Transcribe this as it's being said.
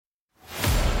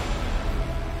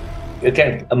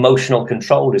again, emotional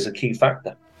control is a key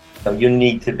factor. You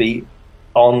need to be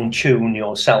on tune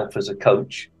yourself as a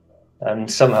coach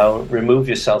and somehow remove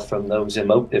yourself from those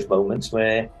emotive moments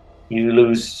where you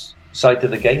lose sight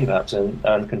of the game, perhaps,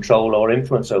 and control or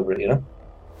influence over it,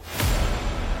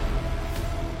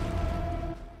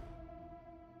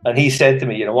 And he said to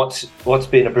me, what's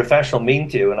being a professional mean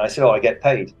to you? And I said, I get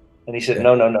paid. And he said,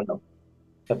 no.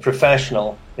 A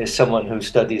professional is someone who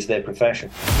studies their profession.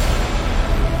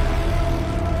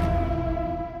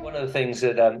 One of the things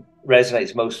that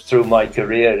resonates most through my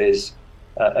career is,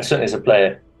 certainly as a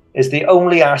player, is the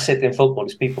only asset in football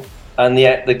is people. And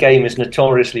yet the game is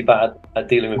notoriously bad at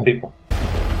dealing with people.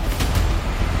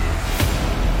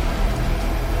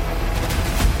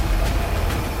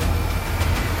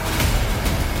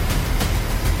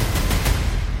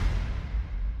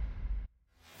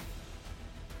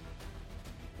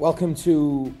 Welcome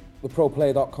to the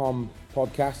ProPlayer.com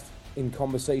podcast in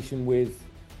conversation with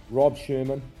Rob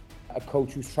Sherman, a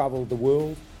coach who's travelled the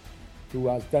world, who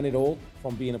has done it all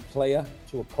from being a player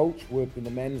to a coach, worked in the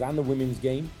men's and the women's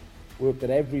game, worked at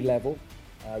every level,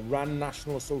 ran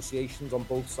national associations on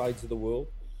both sides of the world,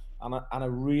 and a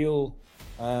real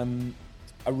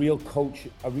coach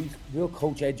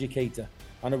educator,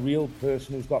 and a real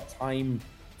person who's got time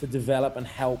to develop and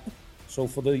help. So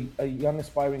for the young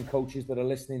aspiring coaches that are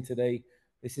listening today,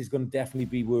 this is going to definitely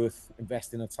be worth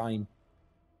investing the time